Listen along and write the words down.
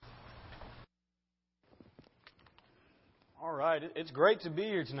All right. It's great to be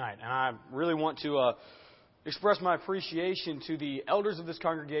here tonight, and I really want to express my appreciation to the elders of this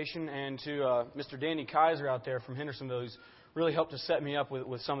congregation and to Mr. Danny Kaiser out there from Hendersonville, who's really helped to set me up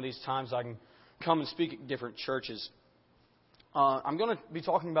with some of these times I can come and speak at different churches. I'm going to be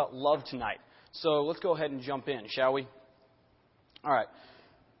talking about love tonight, so let's go ahead and jump in, shall we? All right.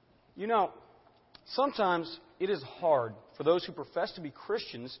 You know, sometimes it is hard for those who profess to be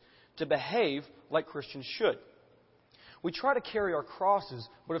Christians to behave like Christians should. We try to carry our crosses,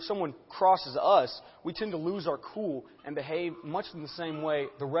 but if someone crosses us, we tend to lose our cool and behave much in the same way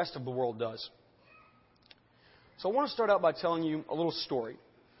the rest of the world does. So I want to start out by telling you a little story.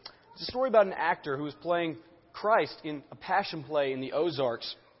 It's a story about an actor who was playing Christ in a passion play in the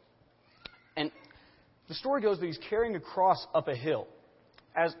Ozarks. And the story goes that he's carrying a cross up a hill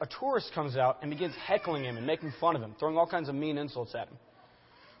as a tourist comes out and begins heckling him and making fun of him, throwing all kinds of mean insults at him.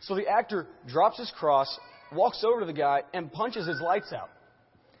 So the actor drops his cross, walks over to the guy, and punches his lights out.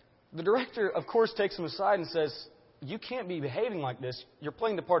 The director, of course, takes him aside and says, "You can't be behaving like this. You're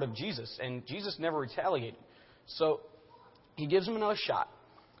playing the part of Jesus, and Jesus never retaliated." So he gives him another shot,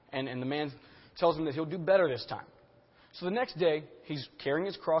 and the man tells him that he'll do better this time. So the next day, he's carrying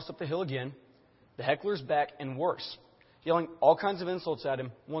his cross up the hill again. The heckler's back, and worse, yelling all kinds of insults at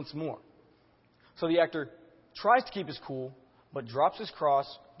him once more. So the actor tries to keep his cool, but drops his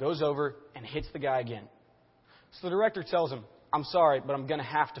cross, goes over, and hits the guy again. So the director tells him, "I'm sorry, but I'm going to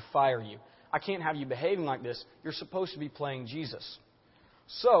have to fire you. I can't have you behaving like this. You're supposed to be playing Jesus."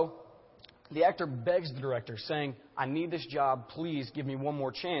 So the actor begs the director, saying, "I need this job. Please give me one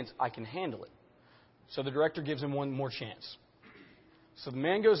more chance. I can handle it." So the director gives him one more chance. So the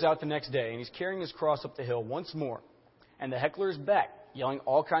man goes out the next day, and he's carrying his cross up the hill once more. And the heckler is back, yelling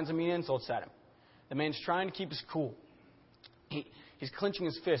all kinds of mean insults at him. The man's trying to keep his cool. He's clenching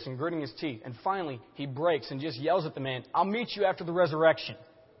his fists and gritting his teeth. And finally, he breaks and just yells at the man, "I'll meet you after the resurrection."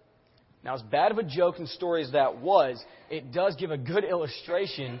 Now, as bad of a joke and story as that was, it does give a good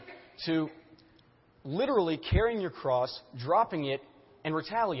illustration to literally carrying your cross, dropping it, and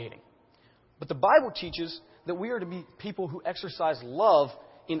retaliating. But the Bible teaches that we are to be people who exercise love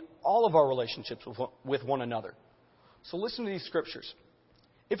in all of our relationships with one another. So listen to these scriptures.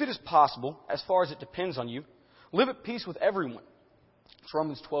 "If it is possible, as far as it depends on you, live at peace with everyone." It's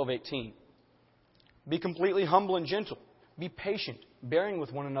Romans 12:18. "Be completely humble and gentle. Be patient, bearing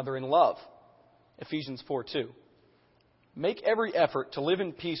with one another in love." Ephesians 4:2. "Make every effort to live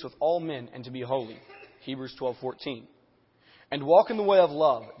in peace with all men and to be holy." Hebrews 12:14. "And walk in the way of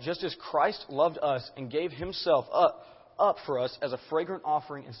love, just as Christ loved us and gave himself up for us as a fragrant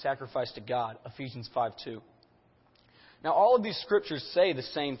offering and sacrifice to God." Ephesians 5:2. Now, all of these scriptures say the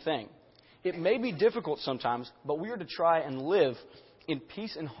same thing. It may be difficult sometimes, but we are to try and live in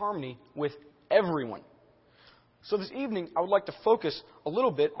peace and harmony with everyone. So this evening, I would like to focus a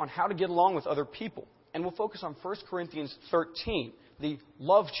little bit on how to get along with other people. And we'll focus on 1 Corinthians 13, the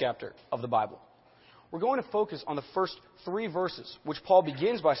love chapter of the Bible. We're going to focus on the first 3 verses, which Paul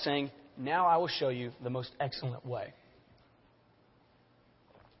begins by saying, "Now I will show you the most excellent way."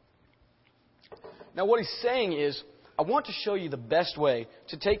 Now what he's saying is, I want to show you the best way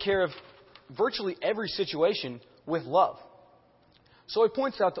to take care of virtually every situation with love. So he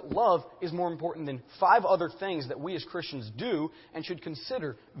points out that love is more important than 5 other things that we as Christians do and should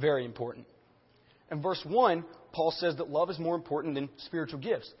consider very important. In verse 1, Paul says that love is more important than spiritual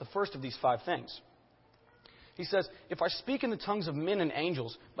gifts, the first of these 5 things. He says, "If I speak in the tongues of men and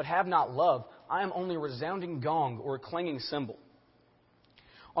angels, but have not love, I am only a resounding gong or a clanging cymbal."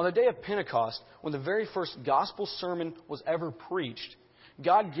 On the day of Pentecost, when the very first gospel sermon was ever preached,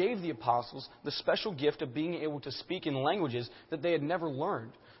 God gave the apostles the special gift of being able to speak in languages that they had never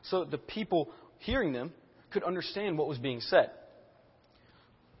learned, so that the people hearing them could understand what was being said.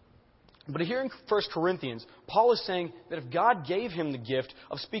 But here in 1 Corinthians, Paul is saying that if God gave him the gift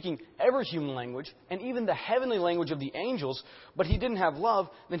of speaking every human language, and even the heavenly language of the angels, but he didn't have love,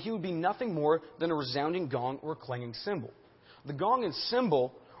 then he would be nothing more than a resounding gong or a clanging cymbal. The gong and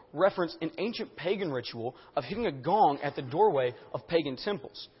cymbal reference an ancient pagan ritual of hitting a gong at the doorway of pagan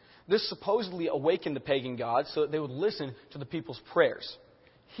temples. This supposedly awakened the pagan gods so that they would listen to the people's prayers.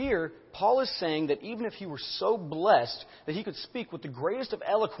 Here, Paul is saying that even if he were so blessed that he could speak with the greatest of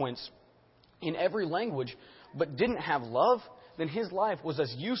eloquence in every language, but didn't have love, then his life was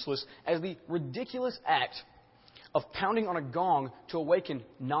as useless as the ridiculous act of pounding on a gong to awaken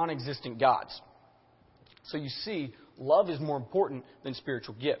non-existent gods. So you see, love is more important than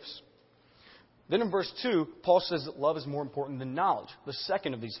spiritual gifts. Then in verse 2, Paul says that love is more important than knowledge, the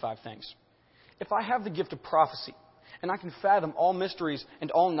second of these 5 things. "If I have the gift of prophecy, and I can fathom all mysteries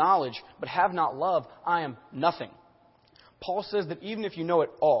and all knowledge, but have not love, I am nothing." Paul says that even if you know it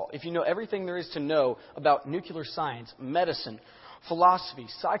all, if you know everything there is to know about nuclear science, medicine, philosophy,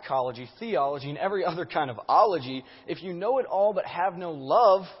 psychology, theology, and every other kind of ology, if you know it all but have no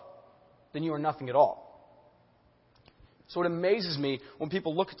love, then you are nothing at all. So it amazes me when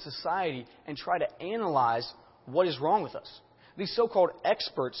people look at society and try to analyze what is wrong with us. These so-called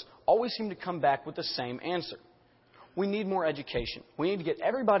experts always seem to come back with the same answer. We need more education. We need to get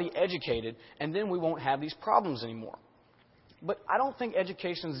everybody educated, and then we won't have these problems anymore. But I don't think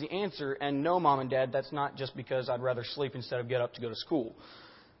education is the answer, and no, Mom and Dad, that's not just because I'd rather sleep instead of get up to go to school.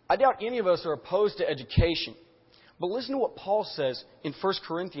 I doubt any of us are opposed to education. But listen to what Paul says in 1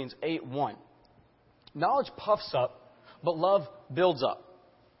 Corinthians 8:1. Knowledge puffs up, but love builds up.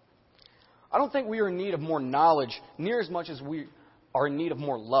 I don't think we are in need of more knowledge near as much as we are in need of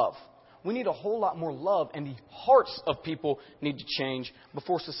more love. We need a whole lot more love, and the hearts of people need to change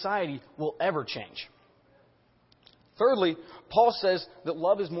before society will ever change. Thirdly, Paul says that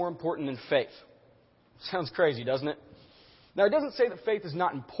love is more important than faith. Sounds crazy, doesn't it? Now, he doesn't say that faith is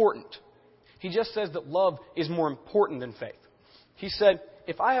not important. He just says that love is more important than faith. He said,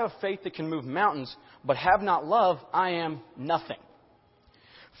 if I have faith that can move mountains, but have not love, I am nothing.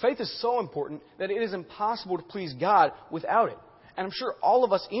 Faith is so important that it is impossible to please God without it. And I'm sure all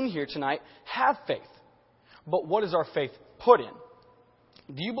of us in here tonight have faith. But what is our faith put in?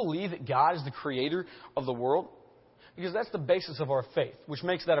 Do you believe that God is the creator of the world? Because that's the basis of our faith, which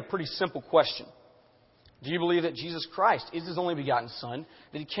makes that a pretty simple question. Do you believe that Jesus Christ is His only begotten Son,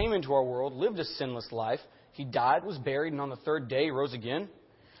 that He came into our world, lived a sinless life, He died, was buried, and on the third day rose again?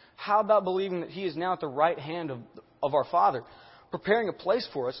 How about believing that He is now at the right hand of our Father, preparing a place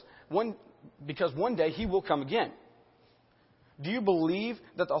for us, because one day He will come again? Do you believe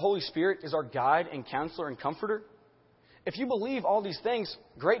that the Holy Spirit is our guide and counselor and comforter? If you believe all these things,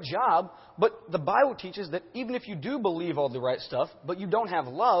 great job, but the Bible teaches that even if you do believe all the right stuff, but you don't have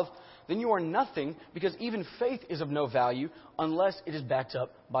love, then you are nothing, because even faith is of no value unless it is backed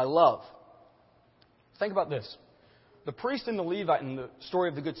up by love. Think about this. The priest and the Levite in the story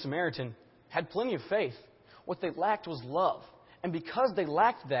of the Good Samaritan had plenty of faith. What they lacked was love. And because they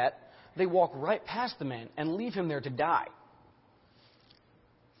lacked that, they walk right past the man and leave him there to die.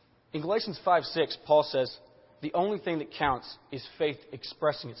 In Galatians 5:6, Paul says, the only thing that counts is faith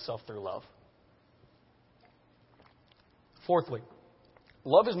expressing itself through love. Fourthly,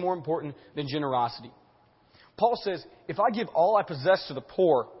 love is more important than generosity. Paul says, if I give all I possess to the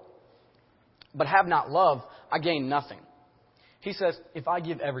poor, but have not love, I gain nothing. He says, if I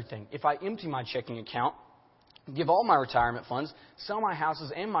give everything, if I empty my checking account, give all my retirement funds, sell my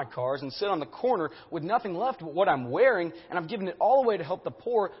houses and my cars, and sit on the corner with nothing left but what I'm wearing, and I've given it all away to help the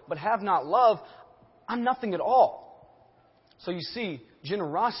poor, but have not love, I'm nothing at all. So you see,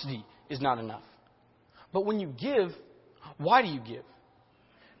 generosity is not enough. But when you give, why do you give?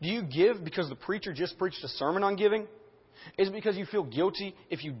 Do you give because the preacher just preached a sermon on giving? Is it because you feel guilty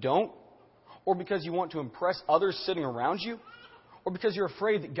if you don't? Or because you want to impress others sitting around you? Or because you're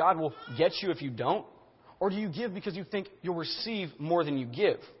afraid that God will get you if you don't? Or do you give because you think you'll receive more than you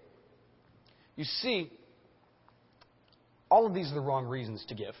give? You see, all of these are the wrong reasons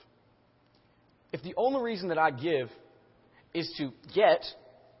to give. If the only reason that I give is to get,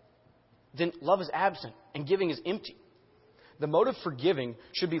 then love is absent and giving is empty. The motive for giving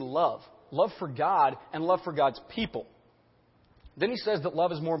should be love. Love for God and love for God's people. Then he says that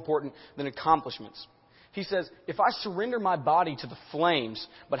love is more important than accomplishments. He says, if I surrender my body to the flames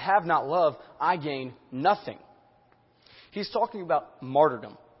but have not love, I gain nothing. He's talking about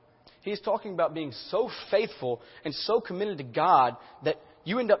martyrdom. He's talking about being so faithful and so committed to God that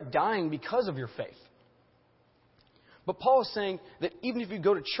you end up dying because of your faith. But Paul is saying that even if you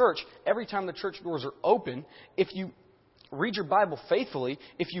go to church, every time the church doors are open, if you read your Bible faithfully,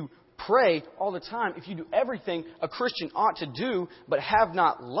 if you pray all the time, if you do everything a Christian ought to do but have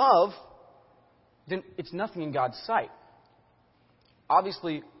not love, then it's nothing in God's sight.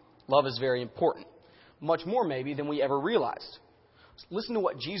 Obviously, love is very important. Much more maybe than we ever realized. Listen to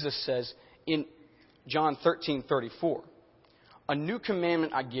what Jesus says in John 13:34. A new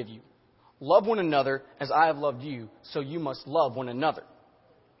commandment I give you. Love one another as I have loved you, so you must love one another.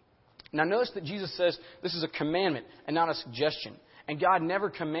 Now notice that Jesus says this is a commandment and not a suggestion. And God never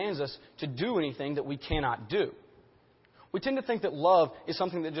commands us to do anything that we cannot do. We tend to think that love is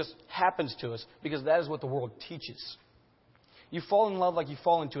something that just happens to us because that is what the world teaches. You fall in love like you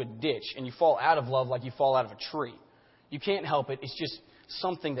fall into a ditch, and you fall out of love like you fall out of a tree. You can't help it. It's just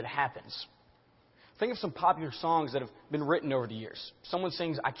something that happens. Think of some popular songs that have been written over the years. Someone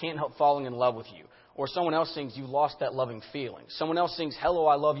sings, I can't help falling in love with you. Or someone else sings, you lost that loving feeling. Someone else sings, hello,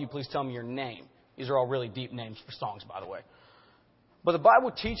 I love you, please tell me your name. These are all really deep names for songs, by the way. But the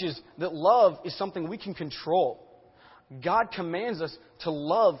Bible teaches that love is something we can control. God commands us to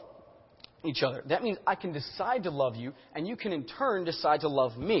love each other. That means I can decide to love you, and you can in turn decide to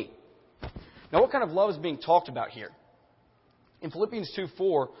love me. Now, what kind of love is being talked about here? In Philippians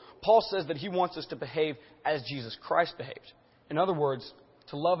 2:4, Paul says that he wants us to behave as Jesus Christ behaved. In other words,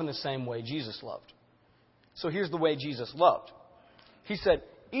 to love in the same way Jesus loved. So here's the way Jesus loved. He said,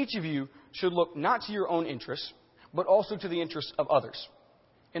 each of you should look not to your own interests, but also to the interests of others.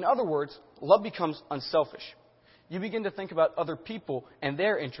 In other words, love becomes unselfish. You begin to think about other people and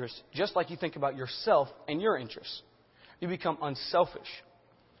their interests just like you think about yourself and your interests. You become unselfish.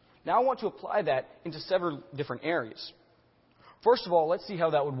 Now I want to apply that into several different areas. First of all, let's see how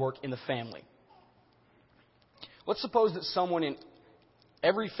that would work in the family. Let's suppose that someone in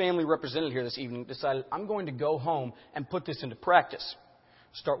every family represented here this evening decided, I'm going to go home and put this into practice.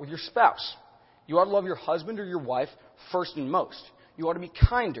 Start with your spouse. You ought to love your husband or your wife first and most. You ought to be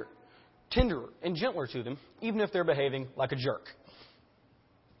kinder, tenderer, and gentler to them, even if they're behaving like a jerk.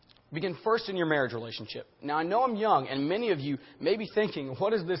 Begin first in your marriage relationship. Now, I know I'm young, and many of you may be thinking,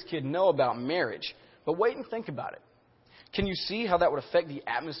 what does this kid know about marriage? But wait and think about it. Can you see how that would affect the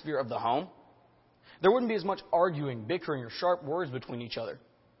atmosphere of the home? There wouldn't be as much arguing, bickering, or sharp words between each other,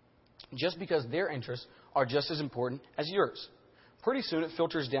 just because their interests are just as important as yours. Pretty soon it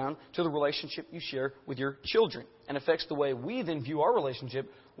filters down to the relationship you share with your children and affects the way we then view our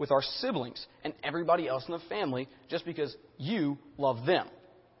relationship with our siblings and everybody else in the family just because you love them.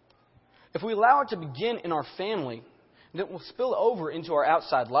 If we allow it to begin in our family, then it will spill over into our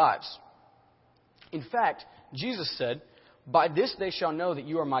outside lives. In fact, Jesus said, by this they shall know that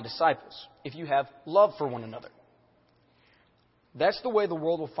you are my disciples, if you have love for one another. That's the way the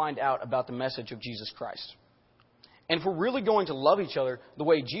world will find out about the message of Jesus Christ. And if we're really going to love each other the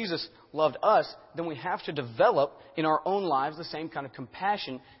way Jesus loved us, then we have to develop in our own lives the same kind of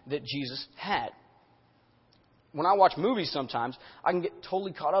compassion that Jesus had. When I watch movies sometimes, I can get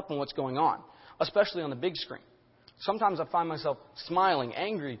totally caught up in what's going on, especially on the big screen. Sometimes I find myself smiling,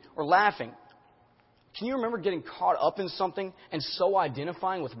 angry, or laughing. Can you remember getting caught up in something and so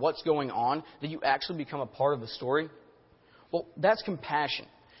identifying with what's going on that you actually become a part of the story? Well, that's compassion.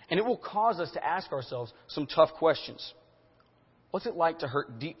 And it will cause us to ask ourselves some tough questions. What's it like to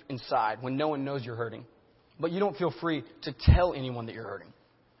hurt deep inside when no one knows you're hurting, but you don't feel free to tell anyone that you're hurting?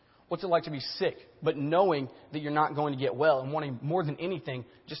 What's it like to be sick, but knowing that you're not going to get well and wanting more than anything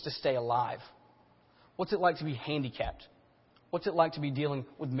just to stay alive? What's it like to be handicapped? What's it like to be dealing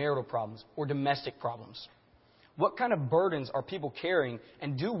with marital problems or domestic problems? What kind of burdens are people carrying,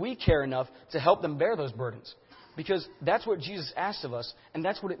 and do we care enough to help them bear those burdens? Because that's what Jesus asks of us, and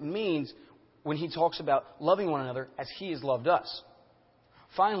that's what it means when he talks about loving one another as he has loved us.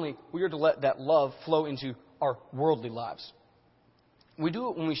 Finally, we are to let that love flow into our worldly lives. We do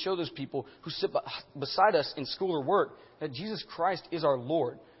it when we show those people who sit beside us in school or work that Jesus Christ is our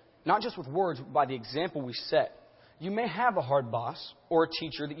Lord, not just with words, but by the example we set. You may have a hard boss or a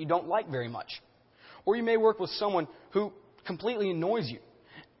teacher that you don't like very much. Or you may work with someone who completely annoys you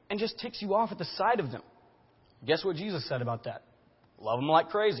and just ticks you off at the sight of them. Guess what Jesus said about that? Love them like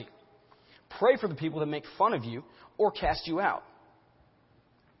crazy. Pray for the people that make fun of you or cast you out.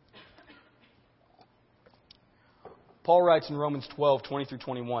 Paul writes in Romans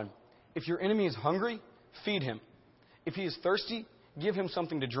 12:20-21, if your enemy is hungry, feed him. If he is thirsty, give him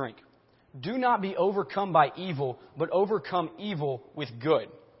something to drink. Do not be overcome by evil, but overcome evil with good.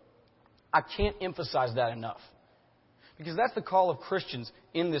 I can't emphasize that enough. Because that's the call of Christians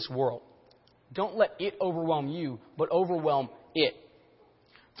in this world. Don't let it overwhelm you, but overwhelm it.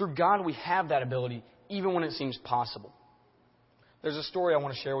 Through God, we have that ability, even when it seems possible. There's a story I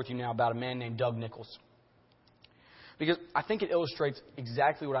want to share with you now about a man named Doug Nichols. Because I think it illustrates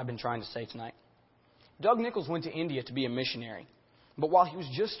exactly what I've been trying to say tonight. Doug Nichols went to India to be a missionary. But while he was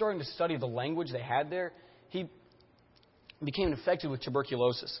just starting to study the language they had there, he became infected with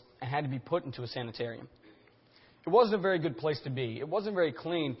tuberculosis and had to be put into a sanitarium. It wasn't a very good place to be. It wasn't very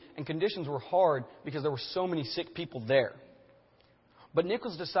clean, and conditions were hard because there were so many sick people there. But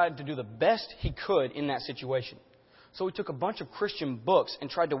Nichols decided to do the best he could in that situation. So he took a bunch of Christian books and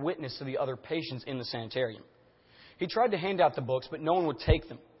tried to witness to the other patients in the sanitarium. He tried to hand out the books, but no one would take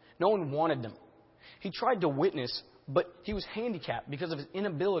them. No one wanted them. He tried to witness, but he was handicapped because of his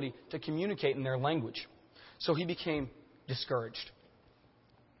inability to communicate in their language. So he became discouraged.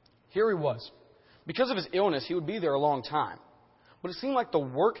 Here he was. Because of his illness, he would be there a long time. But it seemed like the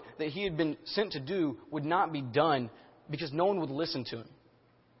work that he had been sent to do would not be done because no one would listen to him.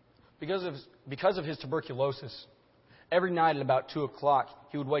 Because of his tuberculosis, every night at about 2 o'clock,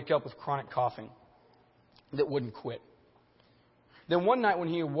 he would wake up with chronic coughing that wouldn't quit. Then one night when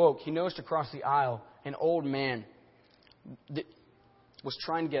he awoke, he noticed across the aisle an old man that was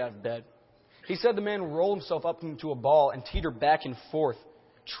trying to get out of bed. He said the man rolled himself up into a ball and teetered back and forth,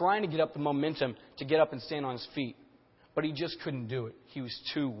 trying to get up the momentum to get up and stand on his feet. But he just couldn't do it. He was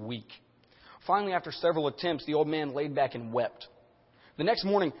too weak. Finally, after several attempts, the old man laid back and wept. The next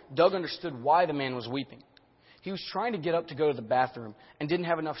morning, Doug understood why the man was weeping. He was trying to get up to go to the bathroom and didn't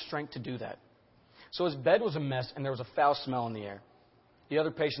have enough strength to do that. So his bed was a mess and there was a foul smell in the air. The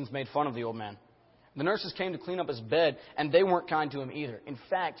other patients made fun of the old man. The nurses came to clean up his bed, and they weren't kind to him either. In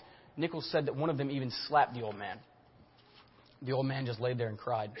fact, Nichols said that one of them even slapped the old man. The old man just laid there and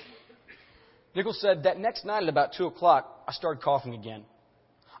cried. Nichols said that next night at about 2 o'clock, I started coughing again.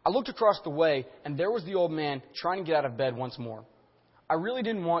 I looked across the way, and there was the old man trying to get out of bed once more. I really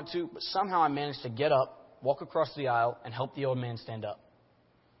didn't want to, but somehow I managed to get up, walk across the aisle, and help the old man stand up.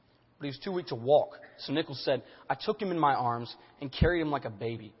 But he was too weak to walk, so Nichols said, I took him in my arms and carried him like a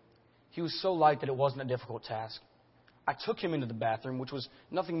baby. He was so light that it wasn't a difficult task. I took him into the bathroom, which was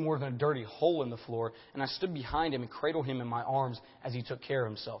nothing more than a dirty hole in the floor, and I stood behind him and cradled him in my arms as he took care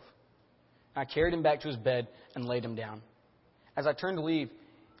of himself. I carried him back to his bed and laid him down. As I turned to leave,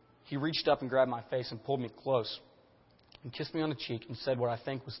 he reached up and grabbed my face and pulled me close and kissed me on the cheek and said what I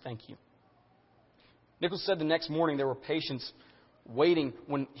think was thank you. Nichols said the next morning there were patients waiting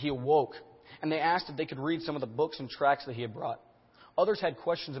when he awoke, and they asked if they could read some of the books and tracts that he had brought. Others had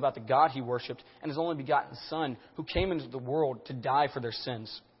questions about the God he worshipped and his only begotten Son who came into the world to die for their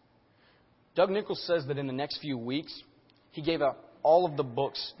sins. Doug Nichols says that in the next few weeks, he gave out all of the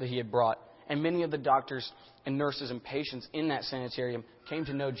books that he had brought, and many of the doctors and nurses and patients in that sanitarium came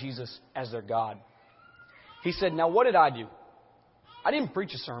to know Jesus as their God. He said, now what did I do? I didn't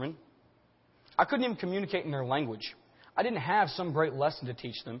preach a sermon. I couldn't even communicate in their language. I didn't have some great lesson to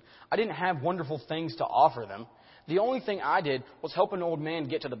teach them. I didn't have wonderful things to offer them. The only thing I did was help an old man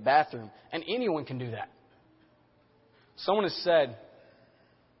get to the bathroom, and anyone can do that. Someone has said,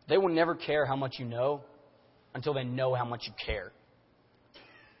 they will never care how much you know until they know how much you care.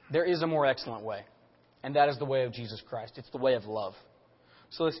 There is a more excellent way, and that is the way of Jesus Christ. It's the way of love.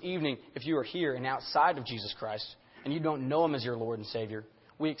 So this evening, if you are here and outside of Jesus Christ, and you don't know Him as your Lord and Savior,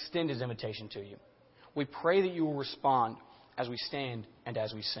 we extend His invitation to you. We pray that you will respond as we stand and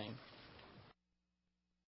as we sing.